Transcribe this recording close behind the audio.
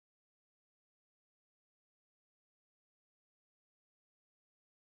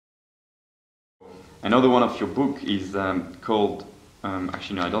Another one of your book is called,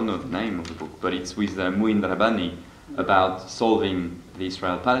 actually no, I don't know the name of the book, but it's with Mouin Rabani about solving the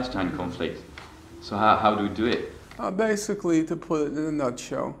Israel-Palestine conflict. So how do we do it? Basically, to put it in a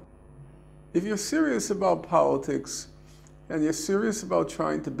nutshell, if you're serious about politics and you're serious about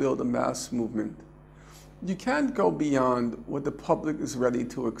trying to build a mass movement, you can't go beyond what the public is ready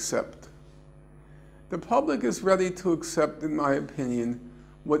to accept. The public is ready to accept, in my opinion,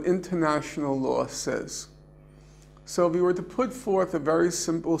 what international law says. So if you were to put forth a very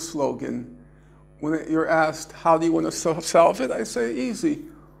simple slogan, when you're asked, how do you want to solve it? I say, easy.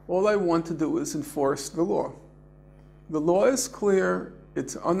 All I want to do is enforce the law. The law is clear,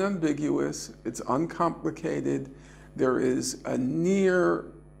 it's unambiguous, it's uncomplicated. There is a near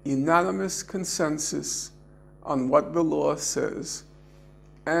unanimous consensus on what the law says,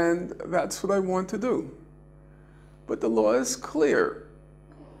 and that's what I want to do. But the law is clear.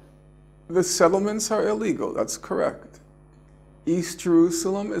 The settlements are illegal, that's correct. East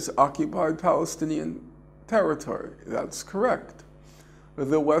Jerusalem is occupied Palestinian territory, that's correct.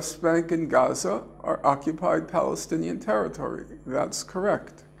 The West Bank and Gaza are occupied Palestinian territory, that's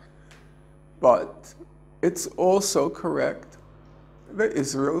correct. But it's also correct that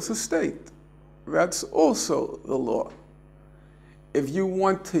Israel is a state. That's also the law. If you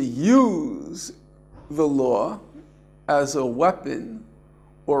want to use the law as a weapon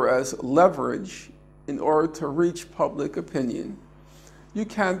or as leverage in order to reach public opinion, you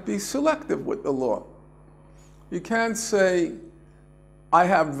can't be selective with the law. You can't say, I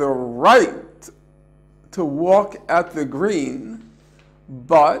have the right to walk at the green,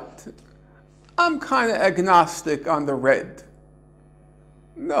 but I'm kind of agnostic on the red.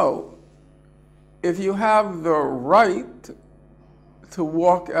 No. If you have the right to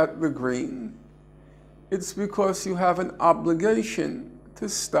walk at the green, it's because you have an obligation to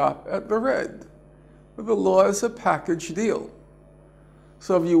stop at the red. The law is a package deal.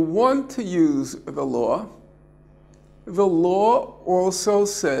 So if you want to use the law also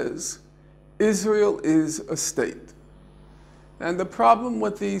says Israel is a state. And the problem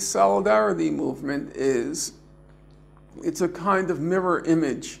with the solidarity movement is it's a kind of mirror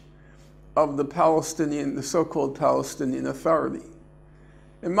image of the so-called Palestinian Authority.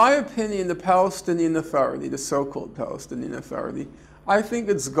 In my opinion, the Palestinian Authority, the so-called Palestinian Authority, I think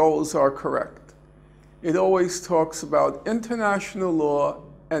its goals are correct. It always talks about international law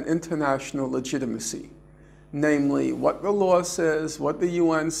and international legitimacy. Namely, what the law says, what the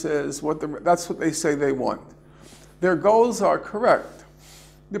UN says, that's what they say they want. Their goals are correct.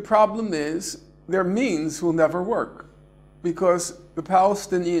 The problem is their means will never work because the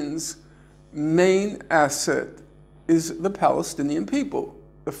Palestinians' main asset is the Palestinian people,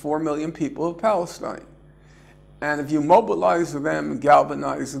 the 4 million people of Palestine. And if you mobilize them,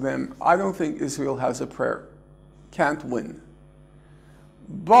 galvanize them, I don't think Israel has a prayer. Can't win.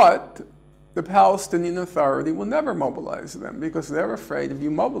 But the Palestinian Authority will never mobilize them because they're afraid if you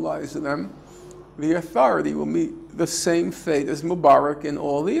mobilize them, the authority will meet the same fate as Mubarak and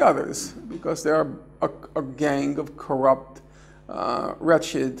all the others because they're a gang of corrupt,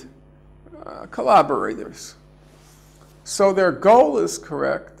 wretched collaborators. So their goal is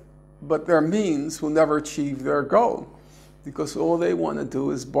correct, but their means will never achieve their goal because all they want to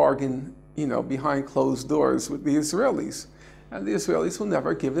do is bargain, behind closed doors with the Israelis. And the Israelis will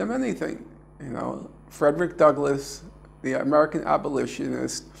never give them anything. Frederick Douglass, the American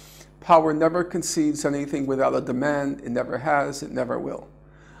abolitionist, power never concedes anything without a demand. It never has, it never will.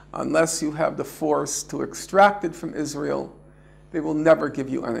 Unless you have the force to extract it from Israel, they will never give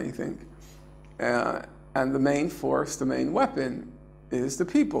you anything. And the main force, the main weapon, is the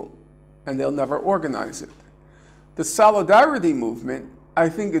people, and they'll never organize it. The solidarity movement, I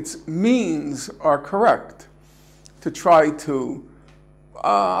think its means are correct to try to,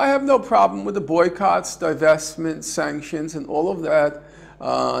 I have no problem with the boycotts, divestment, sanctions, and all of that,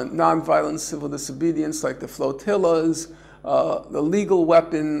 nonviolent civil disobedience like the flotillas, the legal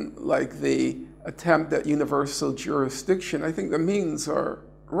weapon like the attempt at universal jurisdiction. I think the means are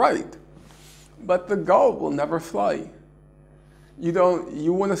right, but the goal will never fly.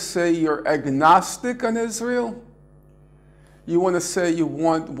 You want to say you're agnostic on Israel? You want to say you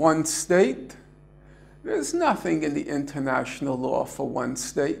want one state? There's nothing in the international law for one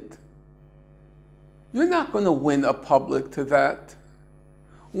state. You're not going to win a public to that.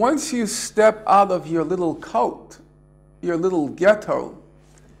 Once you step out of your little cult, your little ghetto,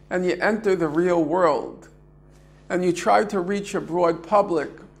 and you enter the real world, and you try to reach a broad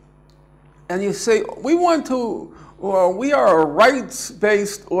public, and you say, we are a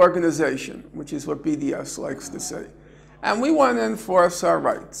rights-based organization, which is what BDS likes to say, and we want to enforce our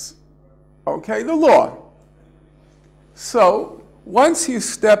rights. Okay, the law. So once you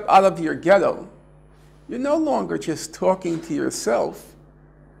step out of your ghetto, you're no longer just talking to yourself.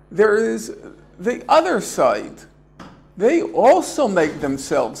 There is the other side. They also make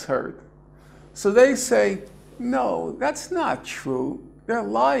themselves heard. So they say, no, that's not true. They're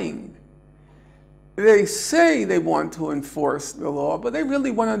lying. They say they want to enforce the law, but they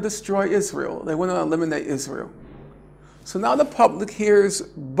really want to destroy Israel. They want to eliminate Israel. So now the public hears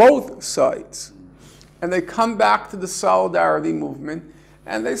both sides. And they come back to the solidarity movement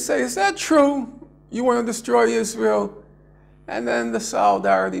and they say, is that true? You want to destroy Israel? And then the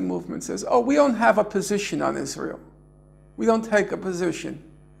solidarity movement says, oh, we don't have a position on Israel. We don't take a position.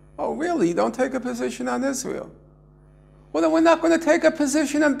 Oh, really? You don't take a position on Israel? Well, then we're not going to take a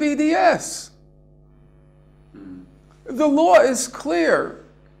position on BDS. The law is clear.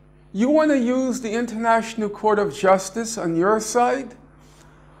 You want to use the International Court of Justice on your side?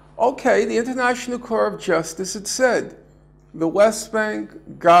 Okay, the International Court of Justice, it said, the West Bank,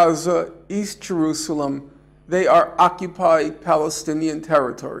 Gaza, East Jerusalem, they are occupied Palestinian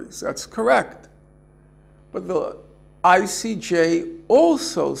territories. That's correct. But the ICJ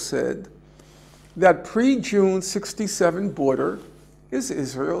also said that pre-June 67 border is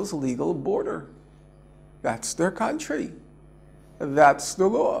Israel's legal border. That's their country. That's the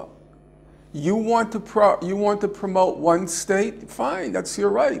law. You want to promote one state? Fine, that's your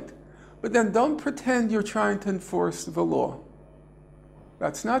right. But then don't pretend you're trying to enforce the law.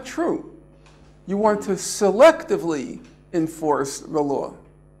 That's not true. You want to selectively enforce the law.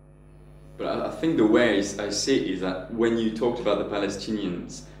 But I think the way I see it is that when you talked about the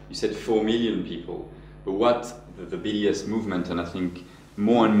Palestinians, you said 4 million people. But what the BDS movement, and I think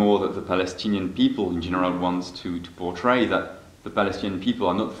more and more that the Palestinian people in general wants to portray that the Palestinian people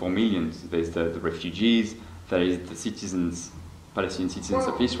are not 4 million. There's the refugees, there is the citizens, Palestinian citizens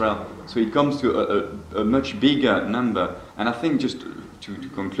of Israel. So it comes to a much bigger number. And I think just to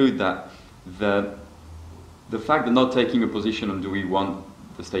conclude that the fact that not taking a position on do we want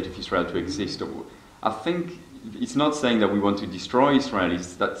the state of Israel to exist, I think it's not saying that we want to destroy Israel,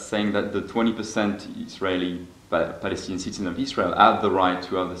 it's that saying that the 20% Israeli Palestinian citizens of Israel have the right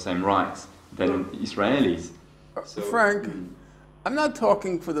to have the same rights than Israelis. So, Frank, I'm not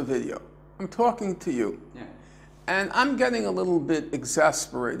talking for the video. I'm talking to you. Yeah. And I'm getting a little bit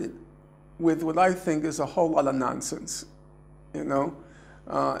exasperated with what I think is a whole lot of nonsense, you know?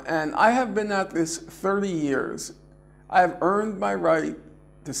 And I have been at this 30 years. I have earned my right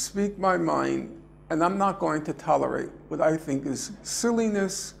to speak my mind, and I'm not going to tolerate what I think is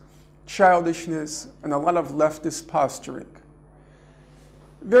silliness, childishness, and a lot of leftist posturing.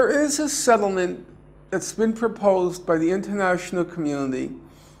 There is a settlement that's been proposed by the international community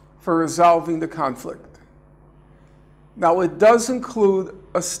for resolving the conflict. Now, it does include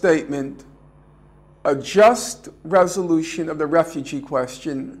a statement, a just resolution of the refugee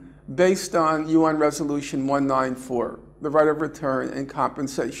question based on UN Resolution 194, the right of return and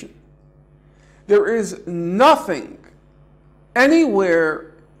compensation. There is nothing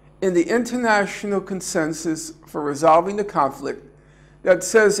anywhere in the international consensus for resolving the conflict that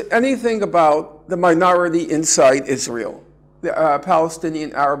says anything about the minority inside Israel, the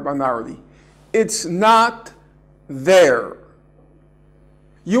Palestinian Arab minority. It's not there.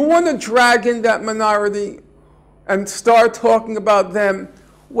 You want to drag in that minority and start talking about them,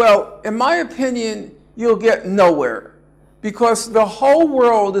 well, in my opinion, you'll get nowhere, because the whole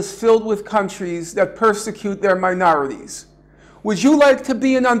world is filled with countries that persecute their minorities. Would you like to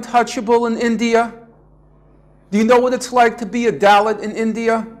be an untouchable in India? Do you know what it's like to be a Dalit in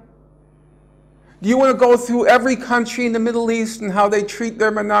India? Do you want to go through every country in the Middle East and how they treat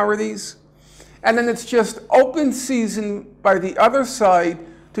their minorities? And then it's just open season by the other side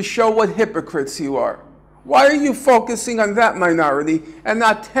to show what hypocrites you are. Why are you focusing on that minority and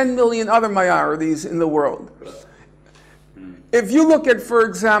not 10 million other minorities in the world? If you look at, for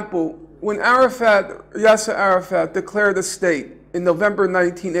example, when Yasser Arafat declared a state in November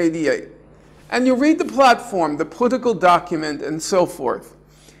 1988, and you read the platform, the political document, and so forth,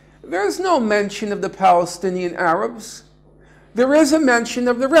 there's no mention of the Palestinian Arabs. There is a mention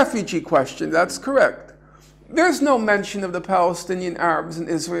of the refugee question, that's correct. There's no mention of the Palestinian Arabs in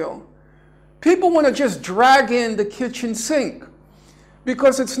Israel. People want to just drag in the kitchen sink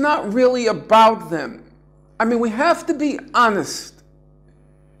because it's not really about them. I mean, we have to be honest.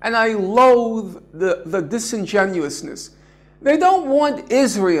 And I loathe the disingenuousness. They don't want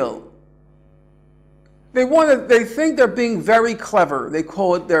Israel. They think they're being very clever. They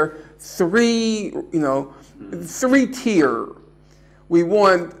call it their three-tier. We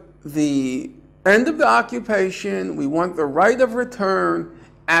want the end of the occupation, we want the right of return,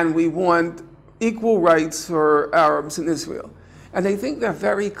 and we want equal rights for Arabs in Israel. And they think they're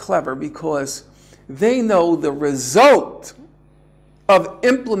very clever because they know the result of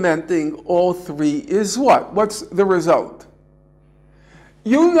implementing all three is what? What's the result?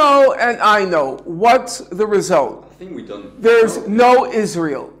 You know and I know. What's the result? I think we don't. There's no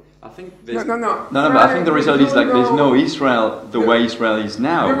Israel. I think there's No. but I think the result is like there's no Israel the way Israel is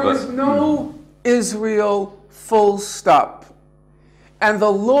now. There is no Israel, full stop. And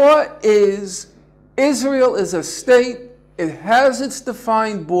the law is, Israel is a state, it has its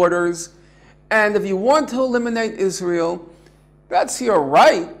defined borders, and if you want to eliminate Israel, that's your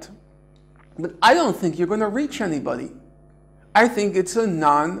right. But I don't think you're going to reach anybody. I think it's a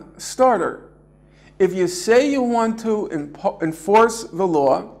non-starter. If you say you want to enforce the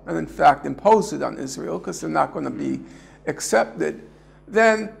law, and in fact impose it on Israel, because they're not going to be accepted,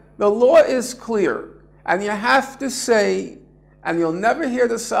 then the law is clear. And you have to say, and you'll never hear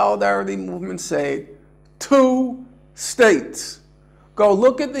the Solidarity Movement say, 2 states. Go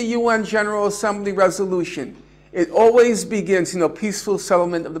look at the UN General Assembly resolution. It always begins, peaceful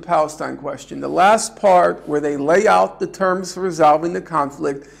settlement of the Palestine question. The last part where they lay out the terms for resolving the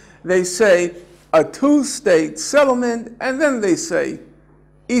conflict, they say a 2-state settlement, and then they say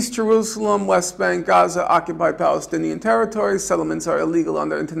East Jerusalem, West Bank, Gaza, occupied Palestinian territories, settlements are illegal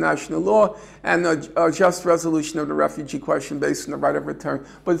under international law, and a just resolution of the refugee question based on the right of return.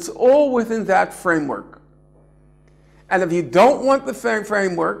 But it's all within that framework. And if you don't want the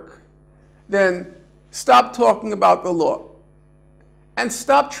framework, then stop talking about the law. And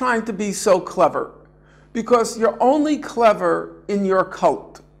stop trying to be so clever. Because you're only clever in your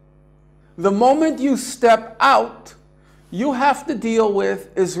cult. The moment you step out, you have to deal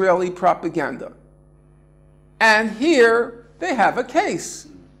with Israeli propaganda. And here, they have a case.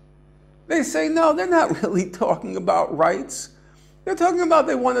 They say, no, they're not really talking about rights. They're talking about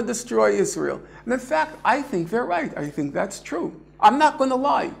they want to destroy Israel. And in fact, I think they're right. I think that's true. I'm not going to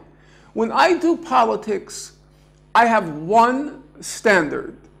lie. When I do politics, I have one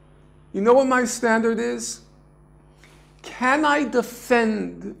standard. You know what my standard is? Can I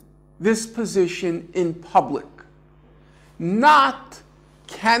defend this position in public? Not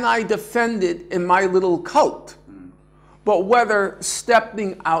can I defend it in my little cult, but whether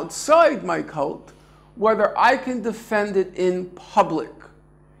stepping outside my cult, whether I can defend it in public.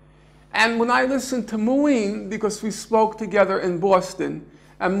 And when I listened to Muin, because we spoke together in Boston,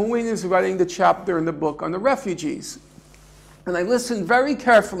 and Muin is writing the chapter in the book on the refugees, and I listened very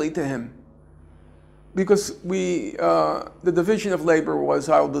carefully to him, because the division of labor was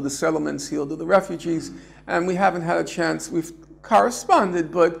I'll do the settlements, he'll do the refugees, and we haven't had a chance. We've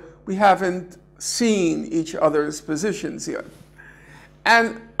corresponded, but we haven't seen each other's positions yet.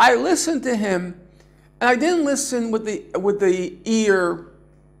 And I listened to him, and I didn't listen with the ear,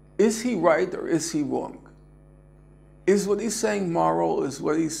 is he right or is he wrong? Is what he's saying moral, is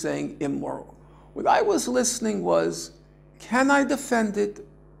what he's saying immoral? What I was listening was, can I defend it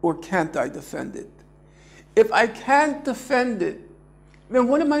or can't I defend it? If I can't defend it, then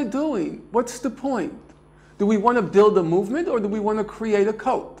what am I doing? What's the point? Do we want to build a movement or do we want to create a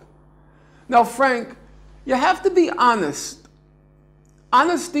cult? Now, Frank, you have to be honest.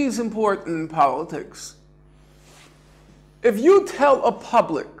 Honesty is important in politics. If you tell a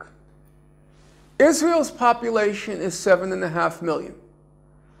public, Israel's population is 7.5 million.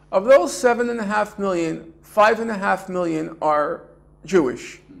 Of those 7.5 million, 5.5 million are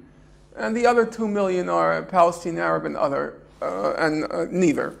Jewish. And the other 2 million are Palestinian, Arab, and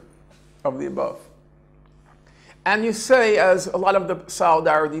neither of the above. And you say, as a lot of the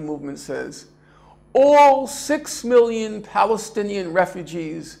Solidarity movement says, all 6 million Palestinian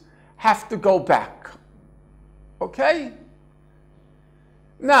refugees have to go back. Okay?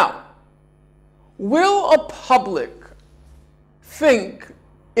 Now, will a public think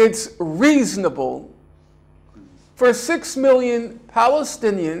it's reasonable for 6 million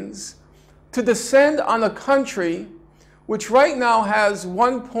Palestinians to descend on a country which right now has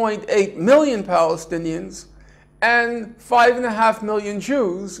 1.8 million Palestinians and 5.5 million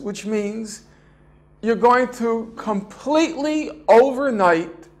Jews, which means you're going to completely,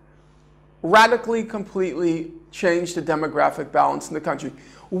 overnight, radically, completely change the demographic balance in the country.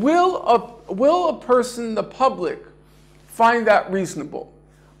 Will a person, the public, find that reasonable?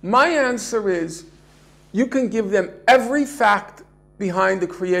 My answer is, you can give them every fact behind the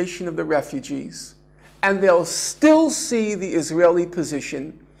creation of the refugees, and they'll still see the Israeli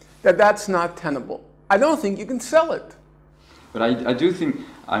position that that's not tenable. I don't think you can sell it. But I do think,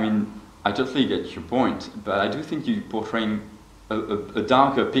 I totally get your point, but I do think you're portraying a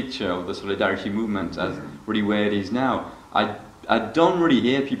darker picture of the solidarity movement as really where it is now. I don't really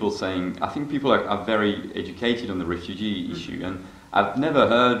hear people saying. I think people are very educated on the refugee issue, and I've never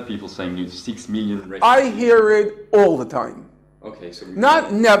heard people saying 6 million refugees. I hear it all the time. Okay, so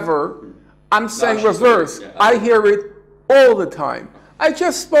not never. I'm saying No, reverse. yeah. I hear it all the time. I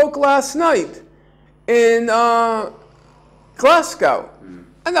just spoke last night in Glasgow,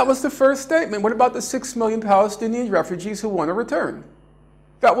 and that was the first statement. What about the 6 million Palestinian refugees who want to return?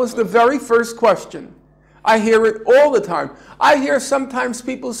 That was the very first question. I hear it all the time. I hear sometimes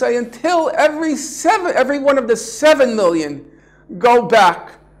people say until every one of the 7 million go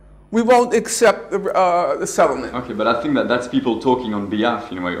back, we won't accept the settlement. Okay, but I think that's people talking on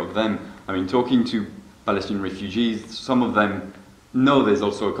behalf, in a way, of them. I mean, talking to Palestinian refugees, some of them know there's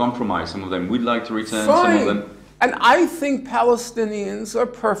also a compromise. Some of them would like to return. Fine. Some of them. And I think Palestinians are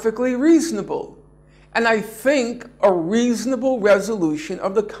perfectly reasonable. And I think a reasonable resolution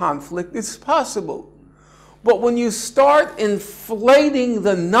of the conflict is possible. But when you start inflating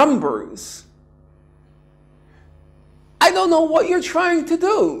the numbers, I don't know what you're trying to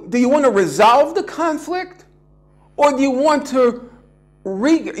do. Do you want to resolve the conflict? Or do you want to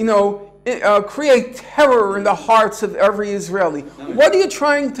create terror in the hearts of every Israeli? What are you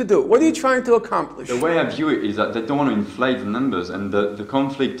trying to do? What are you trying to accomplish? The way I view it is that they don't want to inflate the numbers, and the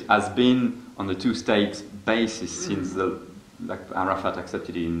conflict has been on the two-state basis since Arafat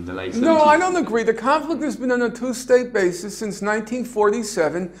accepted it in the late 70s. No, I don't agree. The conflict has been on a two-state basis since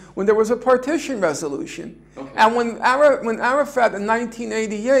 1947, when there was a partition resolution. Okay. And when Arafat in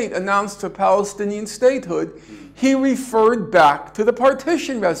 1988 announced a Palestinian statehood, he referred back to the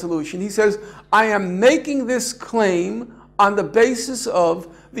partition resolution. He says, I am making this claim on the basis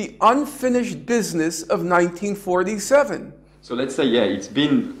of the unfinished business of 1947. So let's say, yeah, it's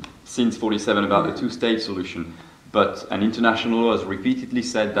been since 47 about the two-state solution. But an international law has repeatedly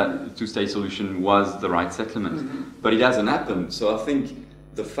said that the two-state solution was the right settlement. But it hasn't happened. So I think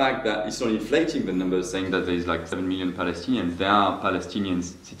the fact that it's not inflating the numbers, saying that there's like 7 million Palestinians, they are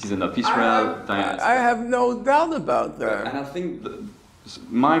Palestinians, citizens of Israel. I have no doubt about that. And I think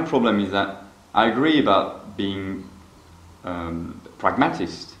my problem is that I agree about being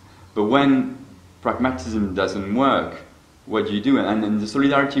pragmatist, but when pragmatism doesn't work, what do you do? And the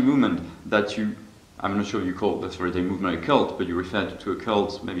solidarity movement that I'm not sure you call the solidarity movement a cult, but you referred to a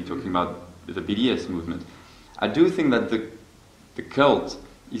cult, maybe talking about the BDS movement. I do think that the cult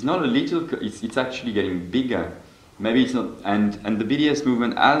is not a little, it's actually getting bigger. Maybe it's not, and the BDS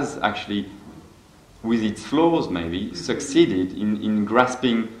movement has actually, with its flaws maybe, succeeded in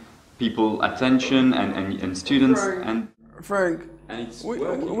grasping people's attention and students. Frank, and it's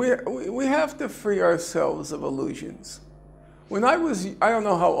we have to free ourselves of illusions. When I don't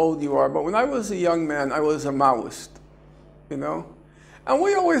know how old you are, but when I was a young man, I was a Maoist, And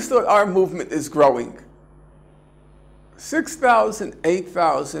we always thought our movement is growing. 6,000,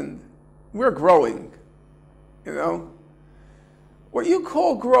 8,000, we're growing, What you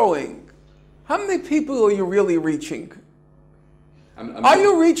call growing, how many people are you really reaching? Are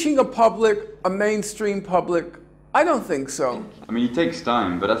you reaching a mainstream public? I don't think so. I mean, it takes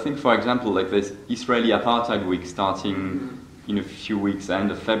time, but I think, for example, like this Israeli Apartheid Week starting in a few weeks,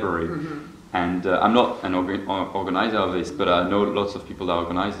 end of February. And I'm not an organizer of this, but I know lots of people that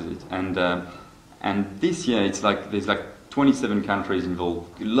organize it. And this year, it's like there's like 27 countries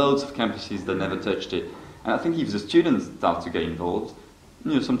involved, loads of campuses that never touched it. And I think if the students start to get involved,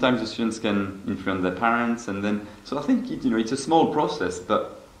 sometimes the students can influence their parents, and then so I think it's a small process,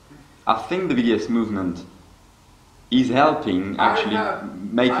 but I think the BDS movement is helping actually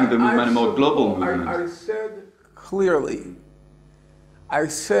making the movement a more global movement. I said clearly, I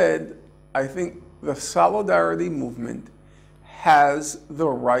think the solidarity movement has the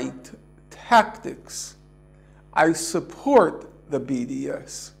right tactics. I support the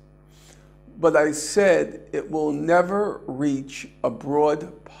BDS, but I said it will never reach a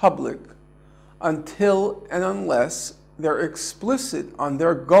broad public until and unless they're explicit on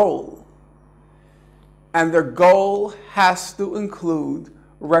their goal. And their goal has to include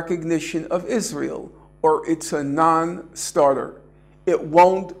recognition of Israel, or it's a non-starter. It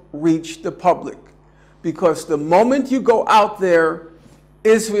won't reach the public, because the moment you go out there,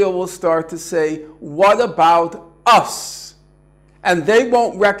 Israel will start to say, what about us? And they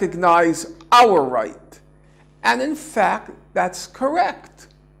won't recognize our right. And in fact, that's correct.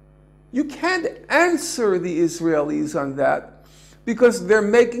 You can't answer the Israelis on that, because they're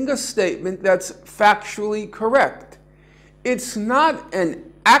making a statement that's factually correct. It's not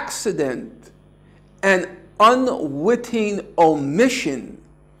an accident, an unwitting omission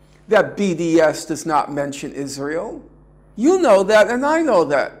that BDS does not mention Israel. You know that, and I know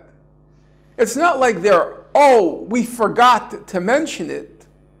that. It's not like they're oh, we forgot to mention it.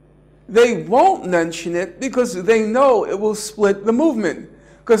 They won't mention it because they know it will split the movement.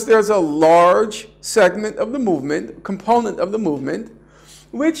 Because there's a large segment of the movement, component of the movement,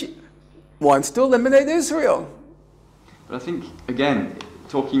 which wants to eliminate Israel. But I think, again,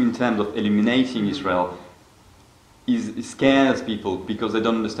 talking in terms of eliminating Israel scares people because they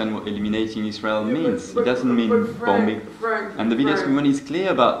don't understand what eliminating Israel means. It doesn't mean bombing. And the BDS movement is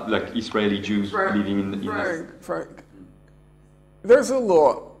clear about like Israeli Jews living in Frank, there's a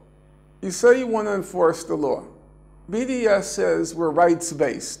law. You say you want to enforce the law. BDS says we're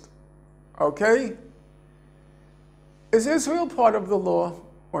rights-based. Okay? Is Israel part of the law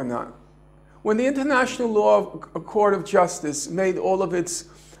or not? When the International Law Court of Justice made all of its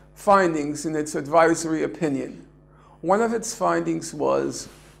findings in its advisory opinion, one of its findings was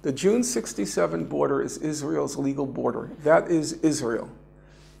the June 67 border is Israel's legal border. That is Israel.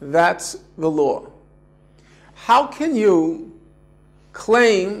 That's the law. How can you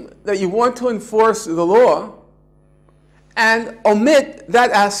claim that you want to enforce the law and omit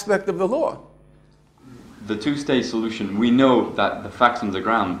that aspect of the law? The two-state solution, we know that the facts on the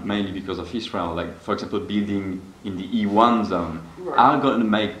ground, mainly because of Israel, like for example building in the E1 zone, are going to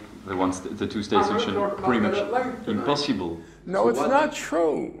make the two-state solution pretty much impossible. No, it's not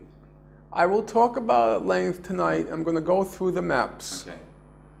true. I will talk about it at length tonight. I'm going to go through the maps. Okay.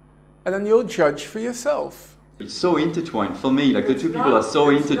 And then you'll judge for yourself. It's so intertwined. For me, like the two people are so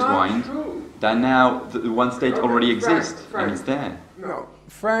intertwined that now the one state already exists and it's there. No,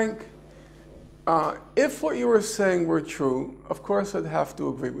 Frank, if what you were saying were true, of course I'd have to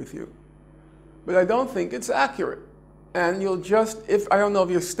agree with you. But I don't think it's accurate. And you'll just, I don't know if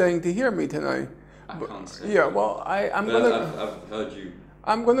you're staying to hear me tonight. I can't say. Yeah, well, I'm going to... I've heard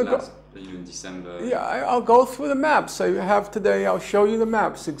you in December. Yeah, I'll go through the maps I have today. I'll show you the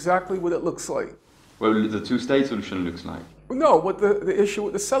maps, exactly what it looks like. Well, the two-state solution looks like. No, what the issue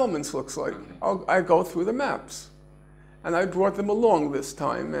with the settlements looks like. Okay. I go through the maps. And I brought them along this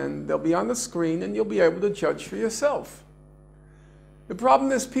time, and they'll be on the screen, and you'll be able to judge for yourself. The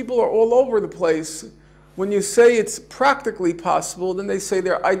problem is people are all over the place. When you say it's practically possible, then they say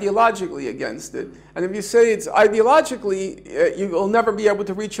they're ideologically against it. And if you say it's ideologically, you will never be able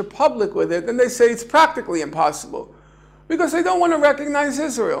to reach a public with it, then they say it's practically impossible. Because they don't want to recognize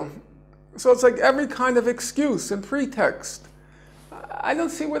Israel. So it's like every kind of excuse and pretext. I don't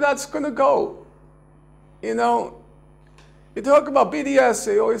see where that's going to go. You know, you talk about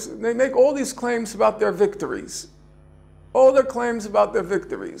BDS, they make all these claims about their victories. All their claims about their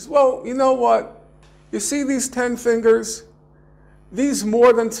victories. Well, you know what? You see these 10 fingers? These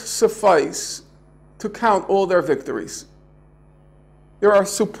more than suffice to count all their victories. There are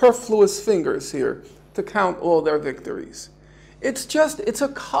superfluous fingers here to count all their victories. It's a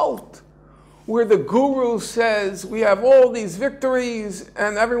cult where the guru says we have all these victories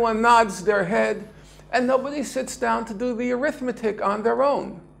and everyone nods their head and nobody sits down to do the arithmetic on their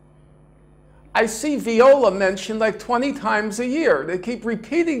own. I see viola mentioned like 20 times a year. They keep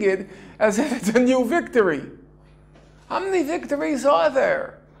repeating it as if it's a new victory. How many victories are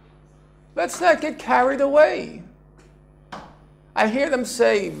there? Let's not get carried away. I hear them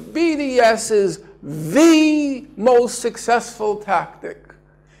say BDS is the most successful tactic.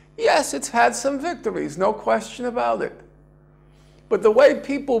 Yes, it's had some victories, no question about it. But the way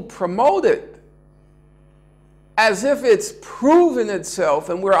people promote it, as if it's proven itself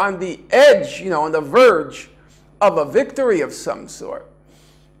and we're on the edge, on the verge of a victory of some sort,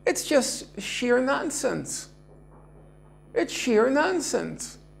 it's just sheer nonsense. It's sheer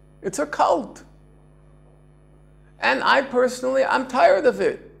nonsense. It's a cult. And I personally, I'm tired of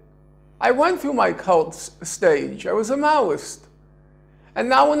it. I went through my cult stage. I was a Maoist. And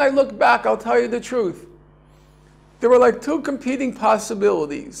now when I look back, I'll tell you the truth. There were like two competing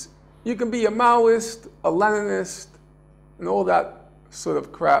possibilities. You can be a Maoist, a Leninist, and all that sort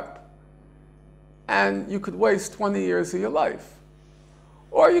of crap. And you could waste 20 years of your life.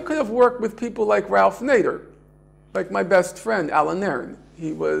 Or you could have worked with people like Ralph Nader, like my best friend, Alan Nairn.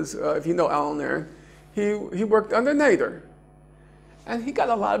 He was, if you know Alan Nairn, he worked under Nader. And he got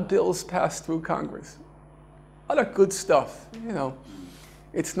a lot of bills passed through Congress. A lot of good stuff,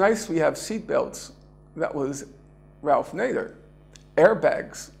 It's nice we have seatbelts. That was Ralph Nader.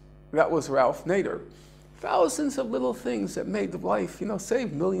 Airbags. That was Ralph Nader. Thousands of little things that made life,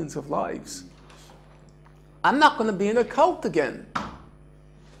 saved millions of lives. I'm not going to be in a cult again.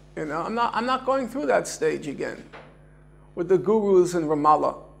 I'm not going through that stage again with the gurus in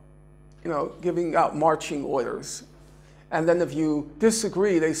Ramallah, giving out marching orders. And then if you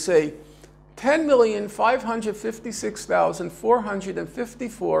disagree, they say,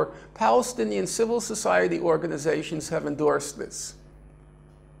 10,556,454 Palestinian civil society organizations have endorsed this.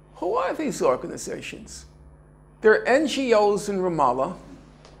 Who are these organizations? They're NGOs in Ramallah,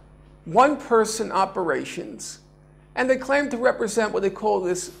 one-person operations, and they claim to represent what they call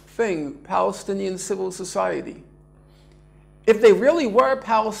this thing, Palestinian civil society. If they really were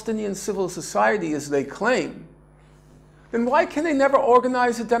Palestinian civil society, as they claim, then why can they never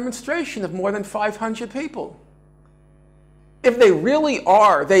organize a demonstration of more than 500 people? If they really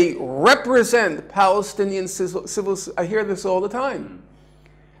are, they represent Palestinian civil, I hear this all the time.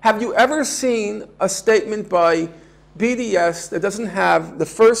 Have you ever seen a statement by BDS that doesn't have the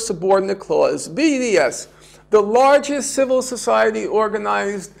first subordinate clause? BDS, the largest civil society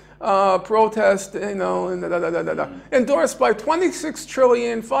organized protest, endorsed by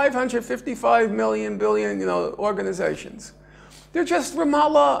 26,555,000,000,000,000,000, organizations. They're just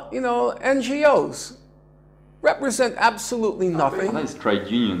Ramallah, NGOs. Represent absolutely nothing. There's trade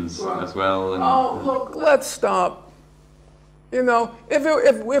unions as well. And oh, look, let's stop. If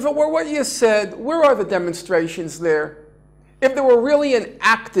it were what you said, where are the demonstrations there? If there were really an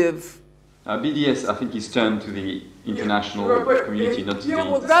active... BDS, I think, is turned to the international community, not to the...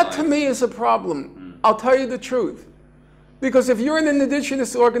 Well, that to me is a problem. I'll tell you the truth. Because if you're an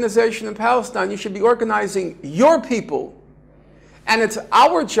indigenous organization in Palestine, you should be organizing your people. And it's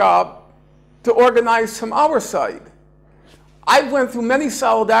our job to organize from our side. I went through many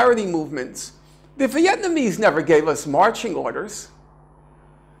solidarity movements. The Vietnamese never gave us marching orders.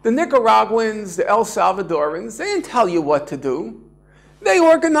 The Nicaraguans, the El Salvadorans, they didn't tell you what to do. They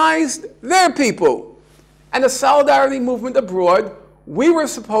organized their people. And the solidarity movement abroad, we were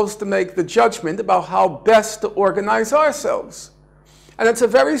supposed to make the judgment about how best to organize ourselves. And it's a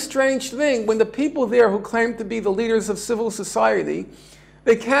very strange thing when the people there who claim to be the leaders of civil society,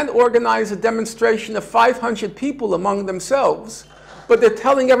 they can't organize a demonstration of 500 people among themselves, but they're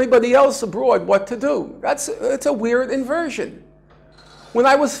telling everybody else abroad what to do. It's a weird inversion. When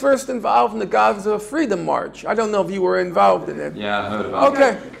I was first involved in the Gaza Freedom March, I don't know if you were involved in it. Yeah, I heard about it.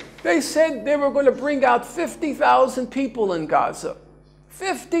 Okay. They said they were going to bring out 50,000 people in Gaza.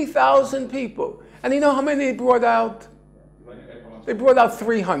 50,000 people. And you know how many they brought out? They brought out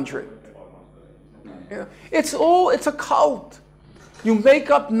 300. It's a cult. You make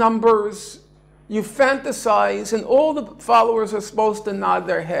up numbers, you fantasize, and all the followers are supposed to nod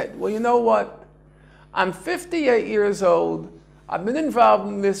their head. Well, you know what? I'm 58 years old. I've been involved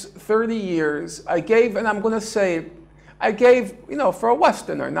in this 30 years. I gave, and I'm going to say, I gave, for a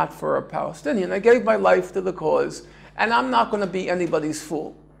Westerner, not for a Palestinian, I gave my life to the cause, and I'm not going to be anybody's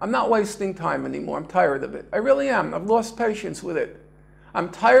fool. I'm not wasting time anymore. I'm tired of it. I really am. I've lost patience with it. I'm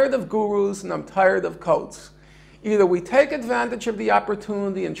tired of gurus, and I'm tired of cults. Either we take advantage of the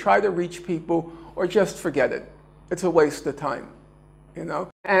opportunity and try to reach people, or just forget it. It's a waste of time,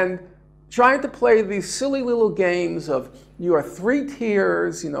 And trying to play these silly little games of your 3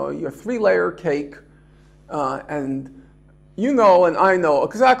 tiers, your 3-layer cake, and and I know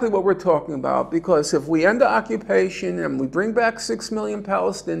exactly what we're talking about, because if we end the occupation and we bring back 6 million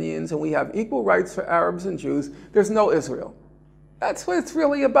Palestinians and we have equal rights for Arabs and Jews, there's no Israel. That's what it's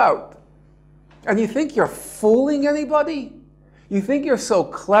really about. And you think you're fooling anybody? You think you're so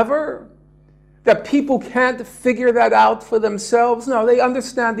clever that people can't figure that out for themselves? No, they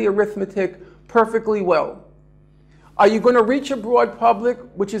understand the arithmetic perfectly well. Are you going to reach a broad public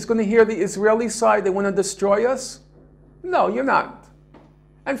which is going to hear the Israeli side, they want to destroy us? No, you're not.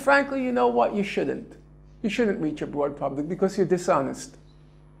 And frankly, you know what? You shouldn't. You shouldn't reach a broad public because you're dishonest.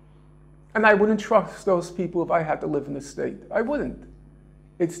 And I wouldn't trust those people if I had to live in the state. I wouldn't.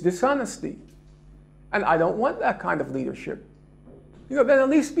 It's dishonesty. And I don't want that kind of leadership. Then at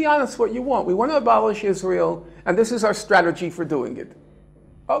least be honest what you want. We want to abolish Israel, and this is our strategy for doing it.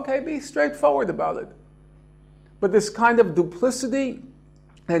 Okay, be straightforward about it. But this kind of duplicity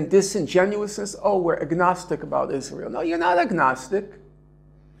and disingenuousness, oh, we're agnostic about Israel. No, you're not agnostic.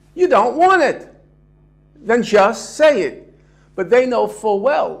 You don't want it. Then just say it. But they know full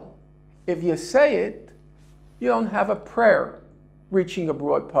well, if you say it, you don't have a prayer reaching a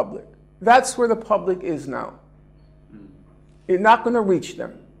broad public. That's where the public is now. You're not going to reach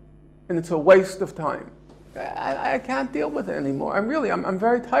them. And it's a waste of time. I can't deal with it anymore. I'm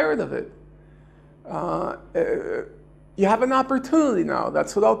very tired of it. You have an opportunity now.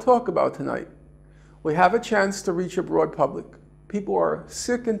 That's what I'll talk about tonight. We have a chance to reach a broad public. People are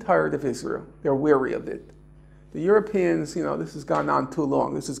sick and tired of Israel. They're weary of it. The Europeans, this has gone on too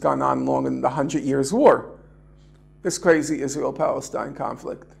long. This has gone on longer than the 100 Years' War. This crazy Israel-Palestine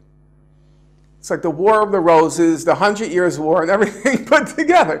conflict. It's like the War of the Roses, the 100 Years' War, and everything put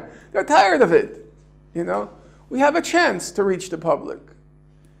together. They're tired of it. You know, we have a chance to reach the public.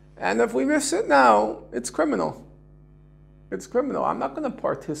 And if we miss it now, it's criminal. It's criminal. I'm not going to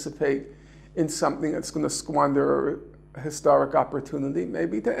participate in something that's going to squander a historic opportunity,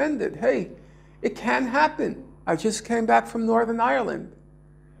 maybe to end it. Hey, it can happen. I just came back from Northern Ireland.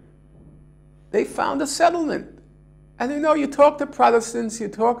 They found a settlement. And you know, you talk to Protestants, you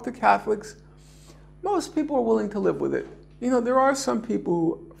talk to Catholics, most people are willing to live with it. You know, there are some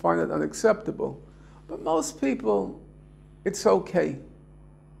people who find it unacceptable, but most people, it's okay.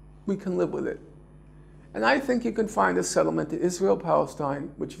 We can live with it. And I think you can find a settlement to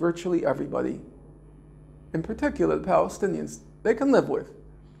Israel-Palestine, which virtually everybody, in particular the Palestinians, they can live with.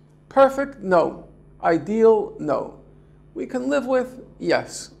 Perfect? No. Ideal? No. We can live with?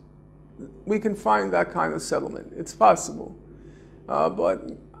 Yes. We can find that kind of settlement. It's possible. But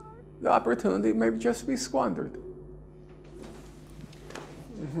the opportunity may just be squandered.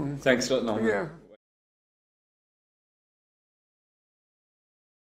 Thanks a lot, Norman. Yeah.